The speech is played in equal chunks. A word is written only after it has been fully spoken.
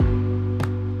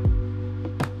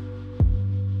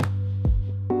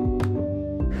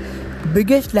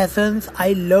Biggest lessons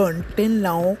I learned till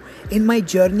now in my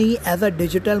journey as a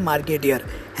digital marketer.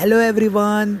 Hello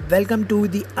everyone, welcome to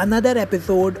the another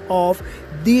episode of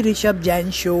the Rishabh Jain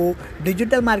Show,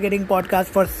 digital marketing podcast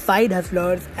for side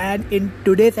hustlers. And in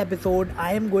today's episode,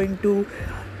 I am going to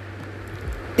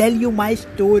tell you my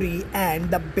story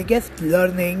and the biggest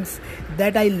learnings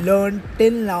that I learned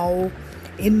till now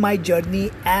in my journey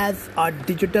as a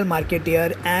digital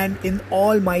marketer and in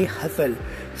all my hustle.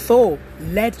 So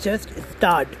let's just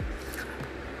start.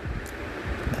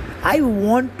 I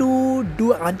want to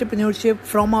do entrepreneurship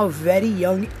from a very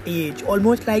young age,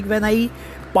 almost like when I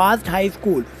passed high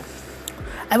school.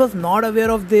 I was not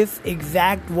aware of this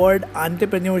exact word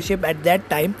entrepreneurship at that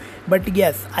time, but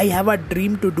yes, I have a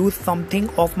dream to do something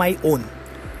of my own.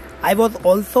 I was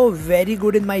also very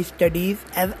good in my studies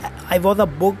as I was a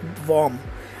bookworm.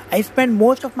 I spent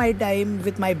most of my time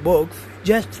with my books,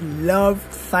 just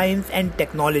loved science and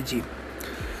technology.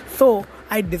 So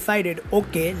I decided,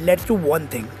 okay, let's do one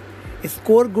thing.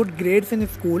 Score good grades in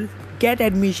school, get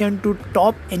admission to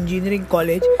top engineering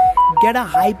college, get a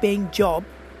high paying job.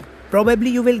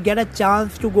 Probably you will get a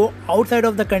chance to go outside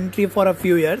of the country for a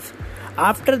few years.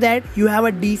 After that, you have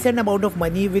a decent amount of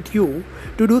money with you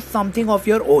to do something of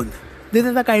your own. This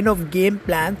is the kind of game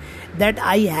plan that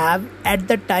I have at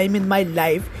the time in my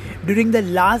life during the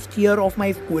last year of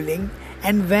my schooling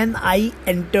and when I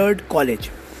entered college.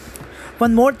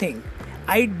 One more thing,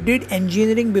 I did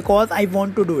engineering because I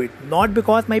want to do it, not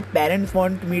because my parents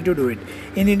want me to do it.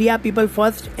 In India, people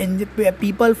first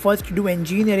do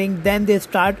engineering, then they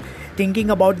start thinking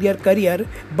about their career,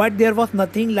 but there was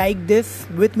nothing like this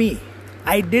with me.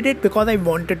 I did it because I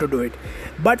wanted to do it,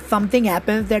 but something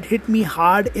happens that hit me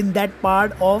hard in that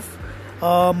part of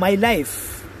my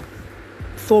life.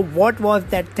 So what was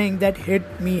that thing that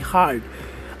hit me hard?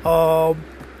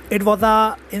 It was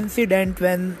a incident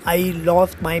when I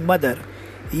lost my mother.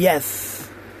 Yes,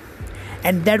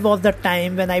 and that was the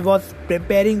time when I was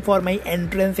preparing for my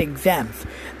entrance exams.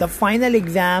 The final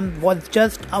exam was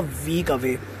just a week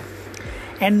away,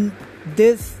 and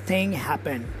this thing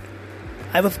happened.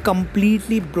 I was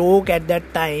completely broke at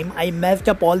that time. I messed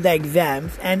up all the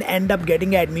exams and ended up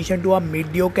getting admission to a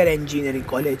mediocre engineering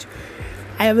college.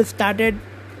 I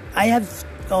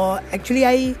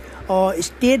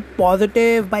stayed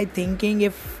positive by thinking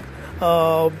if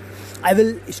I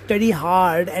will study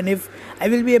hard and if I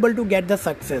will be able to get the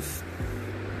success.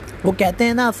 वो कहते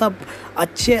हैं ना, सब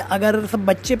अच्छे अगर सब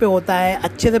बच्चे पे होता है,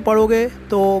 अच्छे से पढ़ोगे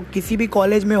तो किसी भी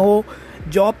कॉलेज में हो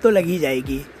जॉब तो लगी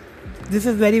जाएगी. This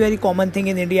is very common thing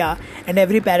in India and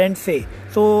every parent say.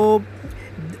 So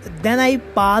then I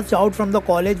passed out from the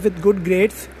college with good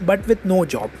grades but with no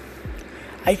job.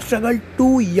 I struggled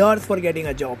 2 years for getting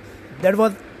a job. That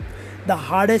was the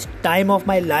hardest time of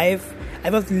my life. I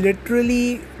was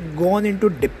literally gone into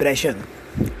depression.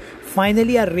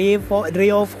 Finally a ray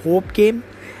of hope came.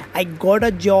 I got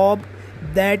a job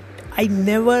that I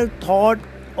never thought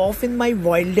of in my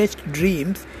wildest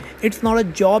dreams. It's not a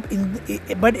job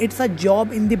but it's a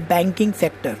job in the banking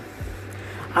sector.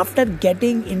 After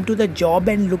getting into the job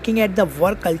and looking at the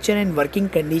work culture and working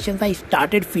conditions, I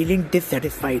started feeling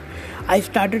dissatisfied. I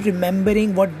started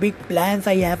remembering what big plans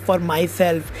I have for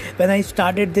myself when I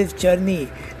started this journey.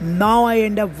 Now I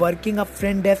end up working a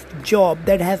front desk job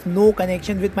that has no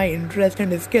connection with my interest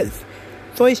and skills.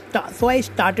 So I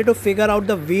started to figure out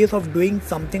the ways of doing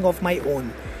something of my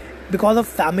own. Because of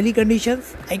family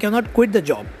conditions, I cannot quit the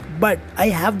job, but I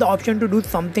have the option to do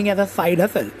something as a side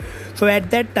hustle. So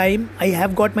at that time, I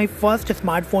have got my first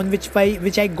smartphone,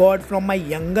 which I got from my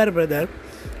younger brother.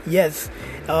 Yes,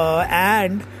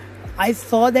 and I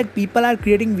saw that people are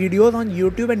creating videos on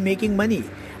YouTube and making money.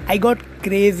 I got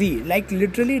crazy. Like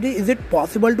literally, is it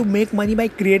possible to make money by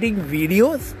creating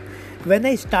videos? When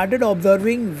I started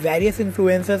observing various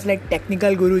influencers like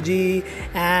Technical Guruji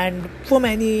and so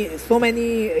many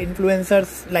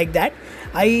influencers like that,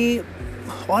 I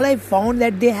found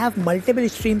that they have multiple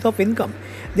streams of income.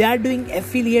 They are doing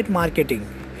affiliate marketing.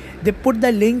 They put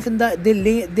the links in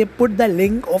they put the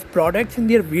link of products in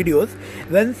their videos.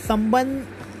 When someone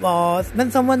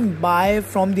buy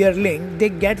from their link, they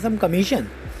get some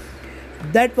commission.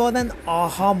 That was an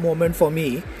aha moment for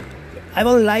me. I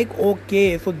was like,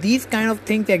 okay, so these kind of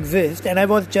things exist, and I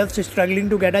was just struggling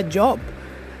to get a job.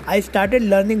 I started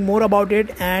learning more about it,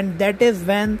 and that is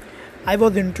when I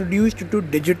was introduced to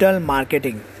digital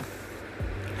marketing.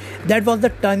 That was the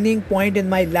turning point in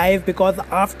my life, because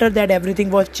after that everything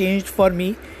was changed for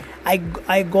me.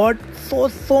 I got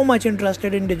so much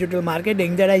interested in digital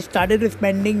marketing that I started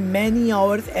spending many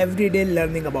hours every day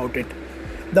learning about it.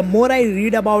 The more I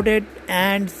read about it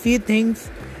and see things,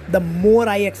 the more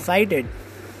I excited.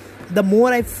 the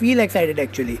more I feel excited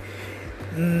actually.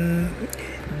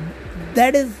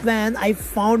 That is when I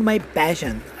found my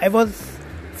passion. I was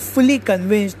fully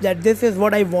convinced that this is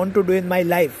what I want to do in my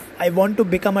life. I want to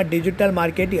become a digital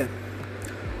marketer.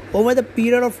 Over the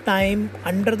period of time,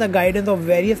 under the guidance of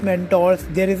various mentors,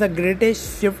 there is a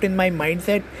greatest shift in my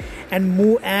mindset and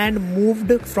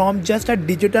moved from just a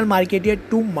digital marketer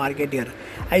to marketer.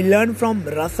 I learned from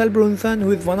Russell Brunson,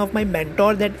 who is one of my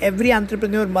mentors, that every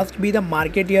entrepreneur must be the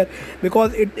marketer,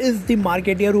 because it is the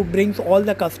marketer who brings all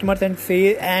the customers and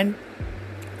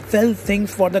sells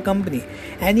things for the company.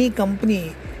 Any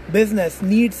company business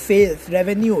needs sales,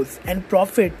 revenues and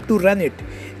profit to run it.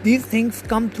 These things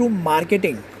come through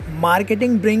marketing.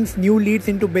 Marketing brings new leads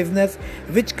into business,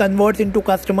 which converts into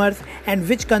customers and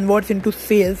which converts into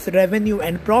sales, revenue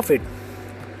and profit.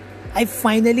 I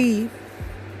finally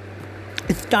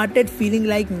started feeling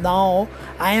like now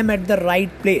I am at the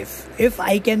right place. If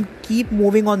I can keep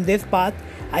moving on this path,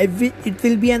 I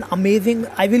will be an amazing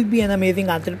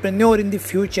entrepreneur in the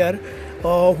future,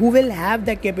 who will have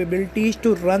the capabilities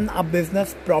to run a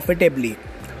business profitably,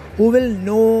 who will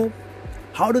know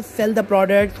how to sell the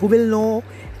products, who will know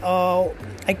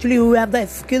who have the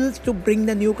skills to bring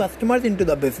the new customers into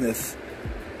the business.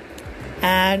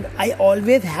 And I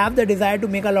always have the desire to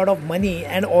make a lot of money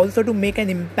and also to make an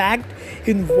impact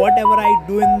in whatever I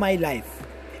do in my life.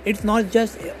 It's not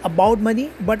just about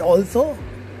money, but also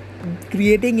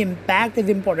creating impact is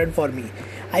important for me.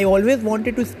 I always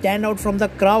wanted to stand out from the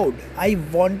crowd. I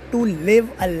want to live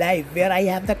a life where I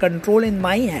have the control in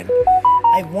my hand.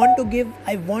 I want to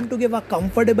give a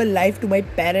comfortable life to my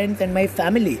parents and my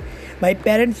family. My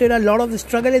parents did a lot of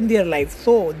struggle in their life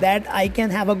so that I can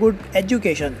have a good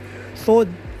education, so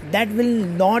that will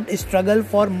not struggle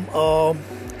for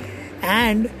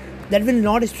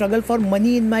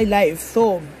money in my life,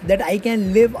 so that I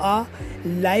can live a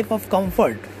life of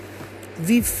comfort.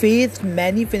 We faced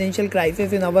many financial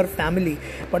crises in our family,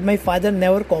 but my father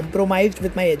never compromised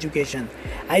with my education.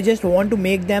 I just want to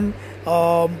make them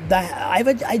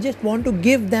I just want to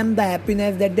give them the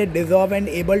happiness that they deserve and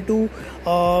able to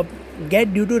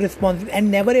get due to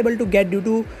never able to get due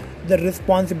to the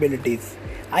responsibilities.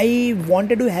 I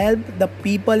wanted to help the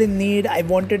people in need. I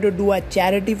wanted to do a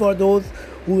charity for those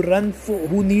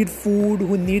who need food,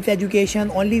 who needs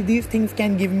education. Only these things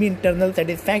can give me internal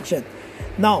satisfaction.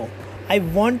 Now, I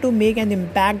want to make an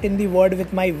impact in the world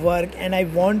with my work, and I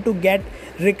want to get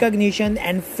recognition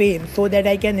and fame so that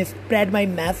I can spread my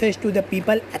message to the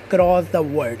people across the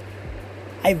world.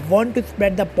 I want to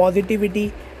spread the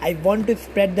positivity. I want to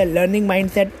spread the learning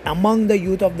mindset among the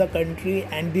youth of the country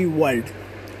and the world.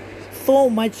 So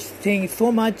much things,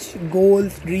 so much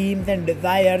goals, dreams and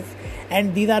desires,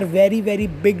 and these are very, very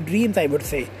big dreams, I would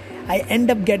say. I end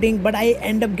up getting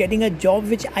a job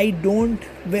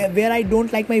where I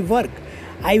don't like my work.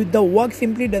 The work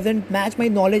simply doesn't match my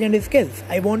knowledge and skills.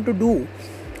 I want to do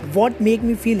what make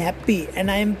me feel happy,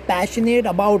 and I am passionate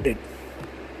about it.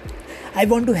 I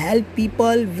want to help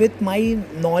people with my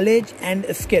knowledge and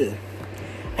skill.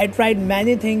 I tried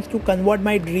many things to convert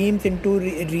my dreams into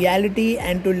reality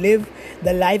and to live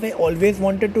the life I always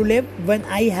wanted to live. When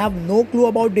I have no clue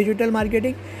about digital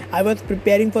marketing, I was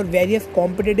preparing for various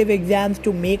competitive exams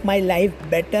to make my life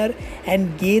better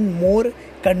and gain more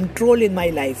control in my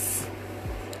life.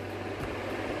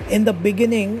 In the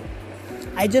beginning,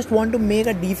 I just want to make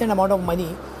a decent amount of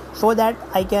money so that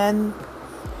I can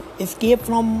escape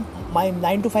from my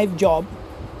 9 to 5 job.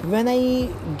 When I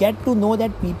get to know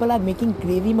that people are making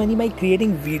crazy money by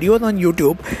creating videos on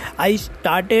YouTube, I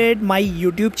started my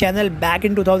YouTube channel back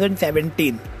in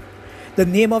 2017. The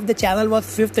name of the channel was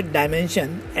Fifth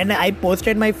Dimension, and I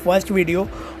posted my first video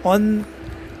on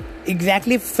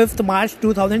exactly 5th March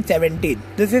 2017.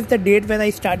 This is the date when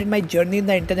I started my journey in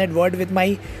the internet world with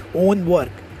my own work.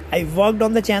 I worked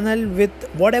on the channel with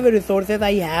whatever resources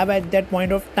I have at that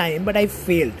point of time, but I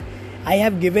failed. I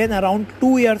have given around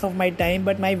 2 years of my time,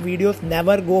 but my videos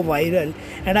never go viral,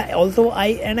 and I was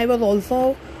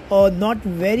also not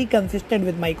very consistent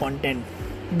with my content.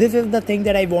 This is the thing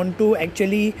that I want to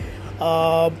actually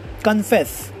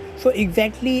confess. So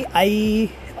exactly,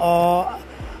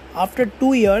 after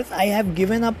 2 years, I have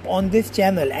given up on this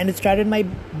channel and started my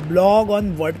blog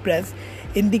on WordPress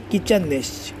in the kitchen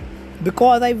niche,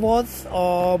 because I was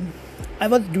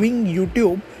doing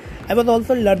YouTube. I was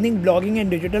also learning blogging and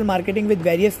digital marketing with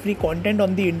various free content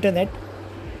on the internet.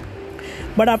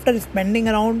 But after spending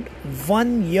around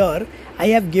 1 year, I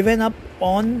have given up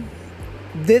on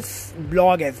this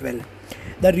blog as well.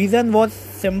 The reason was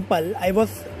simple. I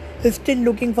was still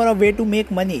looking for a way to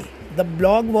make money. The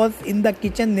blog was in the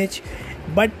kitchen niche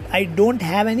but I don't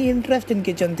have any interest in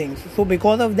kitchen things. So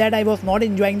because of that, I was not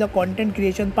enjoying the content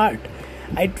creation part.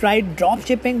 I tried drop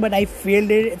shipping, but I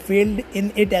failed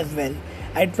in it as well.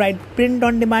 I tried print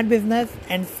on demand business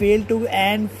and failed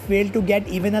to get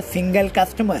even a single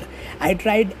customer. I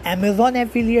tried Amazon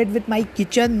affiliate with my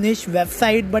kitchen niche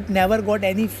website, but never got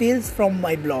any sales from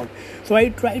my blog. So I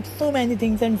tried so many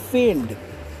things and failed.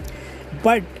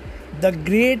 But a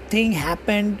great thing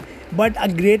happened.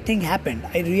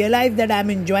 I realized that I'm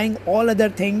enjoying all other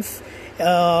things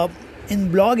in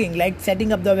blogging, like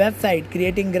setting up the website,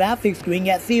 creating graphics, doing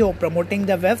SEO, promoting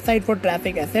the website for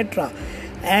traffic, etc.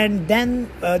 And then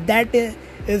that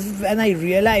is when I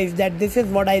realized that this is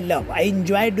what I love. I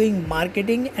enjoy doing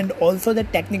marketing and also the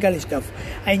technical stuff.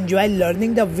 I enjoy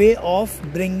learning the way of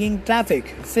bringing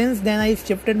traffic. Since then, I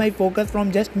shifted my focus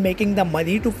from just making the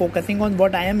money to focusing on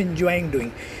what I am enjoying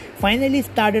doing. Finally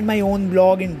started my own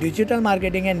blog in digital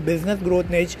marketing and business growth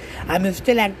niche. I'm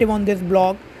still active on this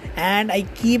blog and I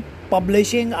keep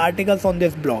publishing articles on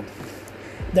this blog.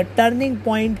 The turning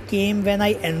point came when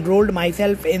I enrolled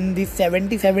myself in the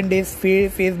 77 days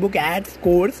Facebook ads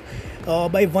course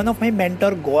by one of my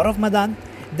mentor Gaurav Madan.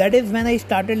 That is when I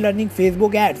started learning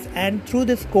Facebook ads, and through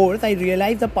this course I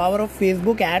realized the power of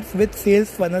Facebook ads with sales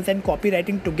funnels and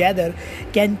copywriting together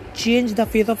can change the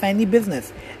face of any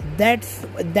business. That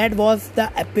was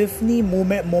the epiphany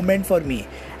moment for me.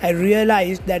 I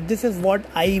realized that this is what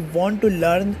I want to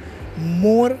learn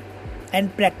more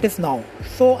and practice now.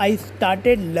 So I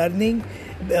started learning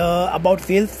about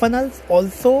sales funnels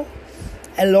also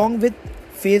along with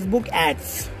Facebook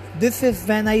ads. This is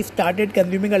when I started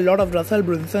consuming a lot of Russell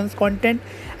Brunson's content.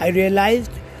 I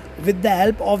realized with the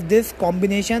help of this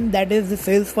combination, that is the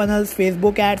sales funnels,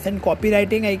 Facebook ads and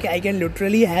copywriting, I can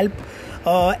literally help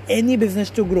any business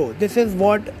to grow. This is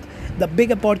what the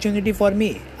big opportunity for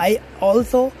me. I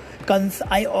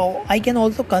can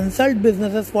also consult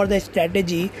businesses for the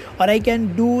strategy, or I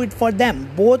can do it for them.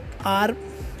 Both are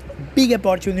big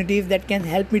opportunities that can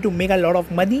help me to make a lot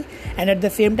of money, and at the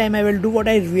same time I will do what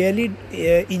I really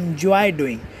enjoy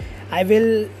doing. I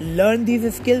will learn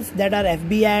these skills that are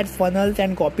FB ads, funnels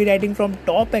and copywriting from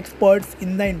top experts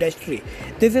in the industry.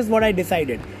 This is what I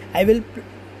decided. I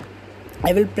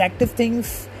will practice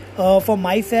things for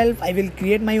myself. I will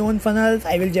create my own funnels.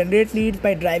 I will generate leads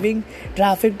by driving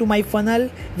traffic to my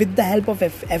funnel with the help of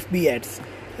FB ads.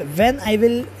 When I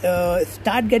will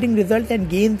start getting results and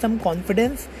gain some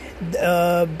confidence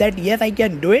that yes, I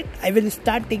can do it, I will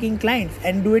start taking clients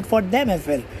and do it for them as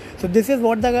well. So this is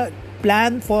what the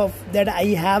plan for that I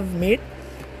have made.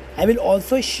 I will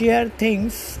also share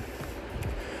these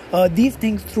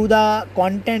things through the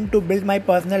content to build my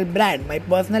personal brand. My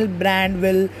personal brand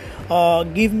will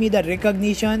give me the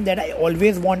recognition that I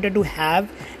always wanted to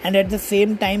have, and at the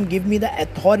same time give me the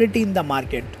authority in the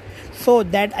market, so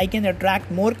that I can attract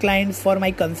more clients for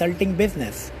my consulting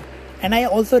business. And I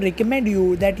also recommend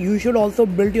you that you should also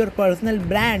build your personal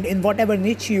brand in whatever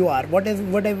niche you are,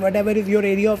 whatever is your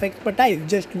area of expertise.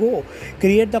 Just go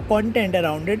create the content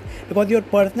around it, because your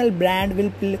personal brand will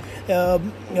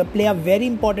play a very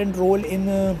important role in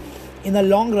the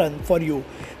long run for you.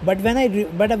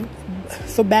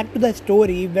 So back to the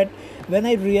story. But when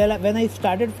I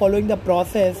started following the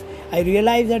process, I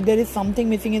realized that there is something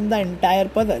missing in the entire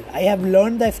puzzle. I have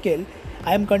learned the skill.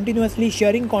 I am continuously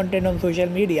sharing content on social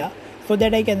media so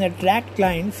that I can attract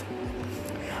clients.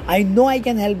 I know I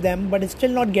can help them, but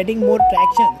still not getting more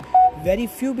traction. Very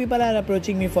few people are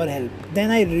approaching me for help. Then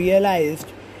I realized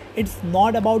it's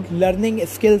not about learning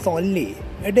skills only.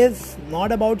 It is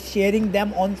not about sharing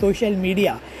them on social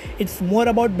media. It's more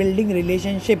about building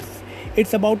relationships.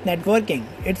 It's about networking.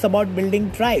 It's about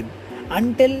building tribe.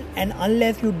 Until and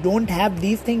unless you don't have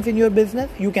these things in your business,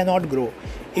 you cannot grow.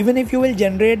 Even if you will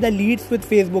generate the leads with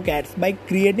Facebook ads by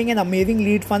creating an amazing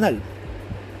lead funnel,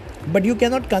 but you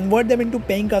cannot convert them into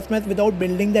paying customers without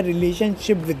building the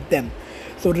relationship with them.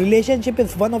 So relationship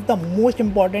is one of the most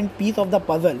important piece of the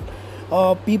puzzle.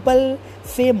 People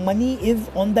say money is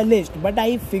on the list, but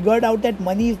I figured out that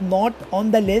money is not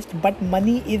on the list, but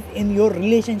money is in your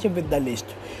relationship with the list.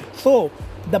 So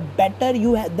the better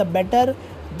you have, the better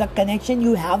the connection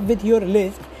you have with your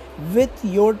list, with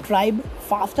your tribe,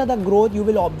 faster the growth you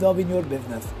will observe in your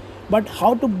business. But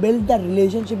how to build the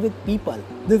relationship with people?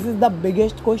 This is the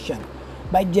biggest question.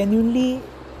 By genuinely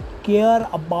care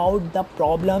about the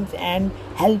problems and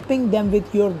helping them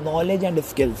with your knowledge and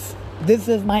skills. This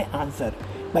is my answer.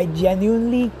 By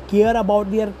genuinely care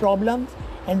about their problems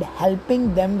and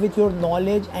helping them with your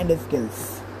knowledge and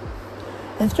skills.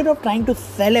 Instead of trying to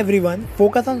sell everyone,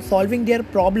 focus on solving their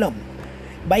problem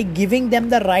by giving them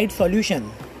the right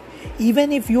solution.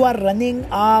 Even if you are running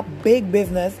a big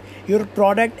business, Your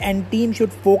product and team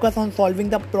should focus on solving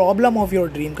the problem of your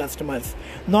dream customers,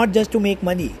 not just to make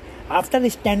money. After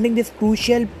understanding this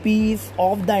crucial piece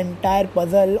of the entire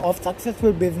puzzle of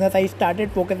successful business, I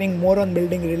started focusing more on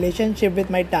building relationship with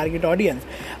my target audience.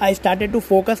 I started to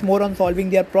focus more on solving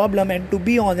their problem, and to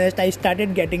be honest, I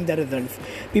started getting the results.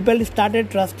 People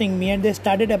started trusting me and they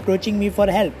started approaching me for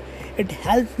help. It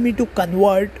helped me to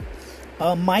convert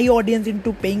my audience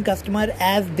into paying customer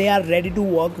as they are ready to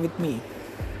work with me.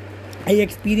 I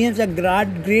experienced a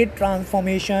great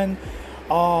transformation.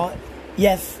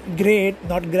 Yes, great,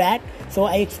 not great. So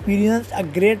I experienced a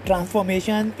great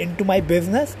transformation into my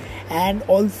business and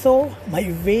also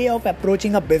my way of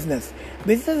approaching a business.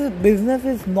 Business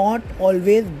is not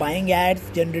always buying ads,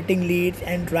 generating leads,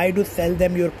 and try to sell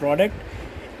them your product.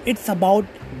 It's about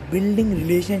building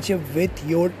relationship with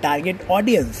your target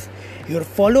audience, your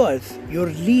followers, your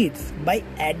leads by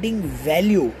adding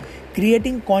value,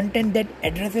 creating content that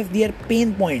addresses their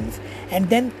pain points, and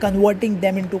then converting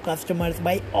them into customers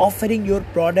by offering your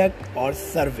product or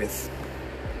service.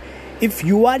 If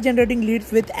you are generating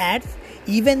leads with ads,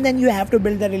 even then you have to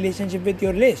build the relationship with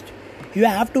your list. You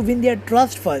have to win their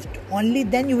trust first. Only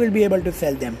then you will be able to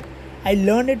sell them. I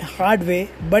learned it hard way,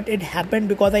 but it happened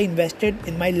because I invested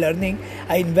in my learning.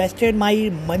 I invested my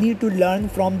money to learn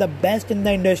from the best in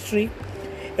the industry.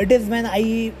 It is when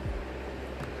I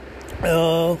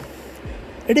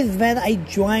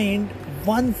joined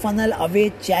One Funnel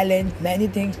Away challenge, many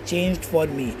things changed for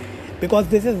me, because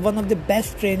this is one of the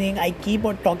best training. I keep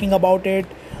on talking about it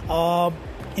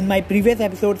in my previous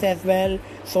episodes as well.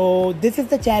 So this is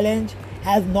the challenge,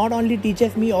 has not only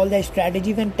teaches me all the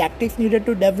strategies and tactics needed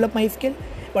to develop my skill,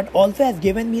 but also has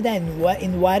given me the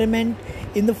environment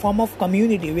in the form of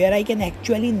community where I can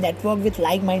actually network with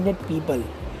like-minded people.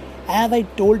 As I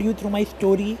told you through my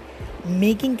story,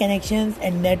 making connections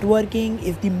and networking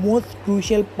is the most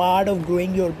crucial part of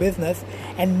growing your business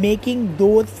and making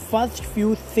those first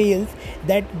few sales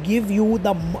that give you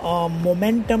the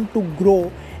momentum to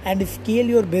grow and scale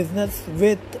your business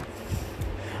with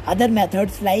other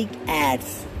methods like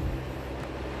ads.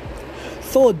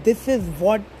 So this is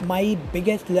what my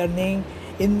biggest learning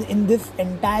in this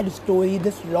entire story,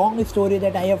 this long story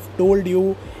that I have told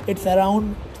you. It's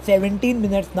around 17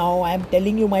 minutes now. I am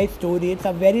telling you my story. It's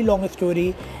a very long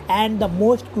story, and the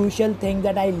most crucial thing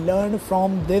that I learned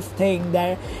from this thing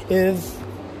that is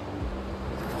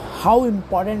how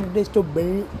important it is to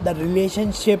build the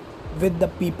relationship with the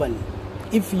people.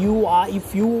 If you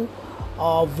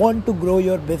want to grow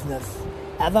your business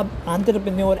as an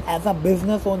entrepreneur, as a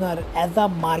business owner, as a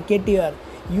marketer,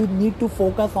 you need to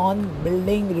focus on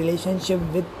building relationship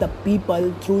with the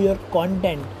people through your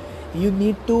content.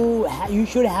 You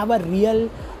should have a real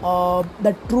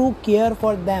the true care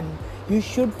for them. You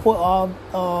should focus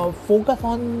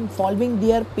on solving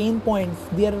their pain points,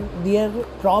 their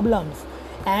problems,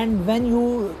 and when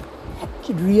you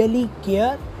really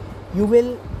care, you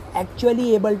will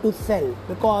actually able to sell,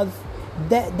 because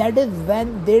that is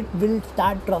when they will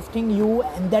start trusting you,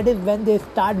 and that is when they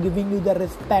start giving you the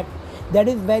respect. That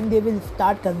is when they will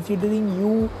start considering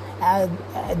you as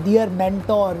their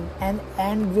mentor,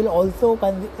 and will also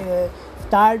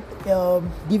start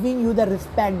giving you the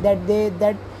respect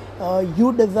that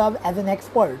you deserve as an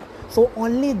expert. So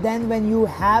only then, when you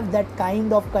have that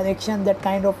kind of connection, that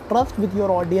kind of trust with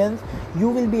your audience, you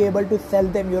will be able to sell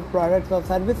them your products or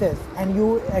services, and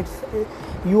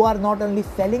you are not only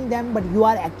selling them, but you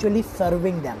are actually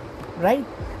serving them, right?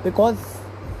 Because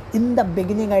in the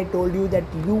beginning I told you that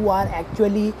you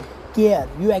actually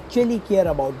care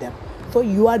about them. So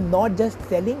you are not just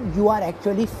selling, you are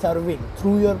actually serving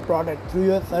through your product, through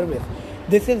your service.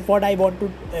 This is what I want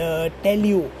to tell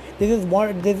you. This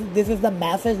is the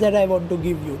message that I want to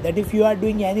give you, that if you are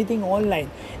doing anything online,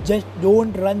 just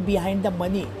don't run behind the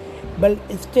money, but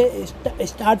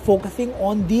start focusing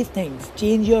on these things.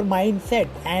 Change your mindset,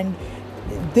 and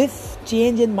this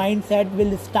change in mindset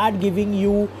will start giving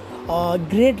you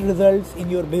great results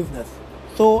in your business.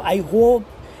 So I hope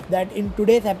that in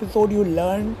today's episode you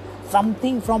learned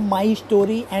something from my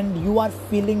story, and you are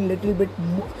feeling little bit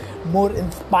more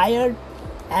inspired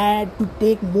and to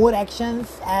take more actions.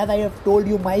 As I have told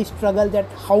you my struggle, that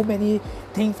how many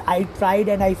things I tried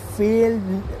and I failed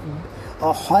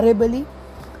horribly,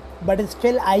 but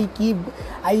still I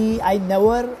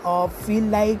never feel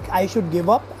like I should give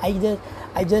up. I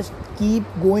just keep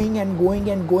going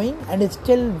and it's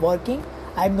still working.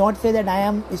 I'm not saying that I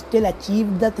am still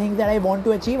achieved the things that I want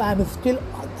to achieve. I am still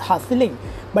hustling,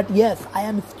 but yes, I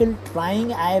am still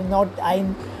trying.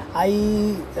 I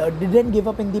didn't give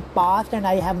up in the past, and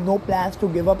I have no plans to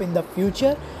give up in the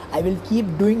future. I will keep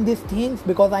doing these things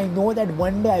because I know that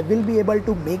one day I will be able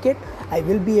to make it. I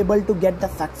will be able to get the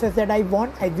success that I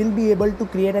want. I will be able to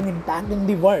create an impact in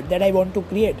the world that I want to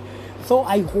create. So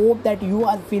I hope that you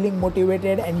are feeling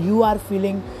motivated and you are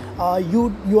feeling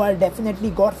you are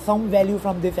definitely got some value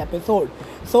from this episode.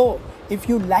 So if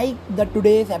you like the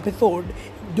today's episode,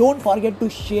 don't forget to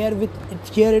share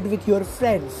it with your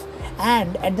friends,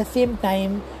 and at the same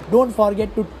time don't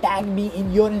forget to tag me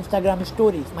in your Instagram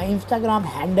stories. My Instagram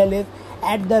handle is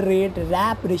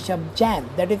 @RapRishabJain,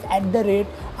 that is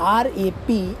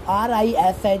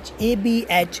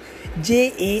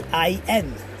 @RapRishabJain.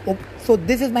 So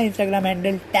this is my Instagram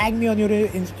handle. Tag me on your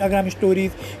Instagram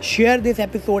stories. Share this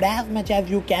episode as much as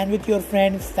you can with your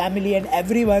friends, family and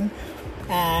everyone.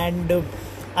 And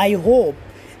I hope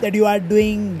that you are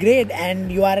doing great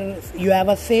and you have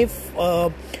a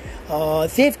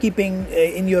safekeeping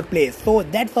in your place. So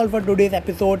that's all for today's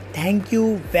episode. Thank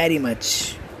you very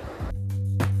much.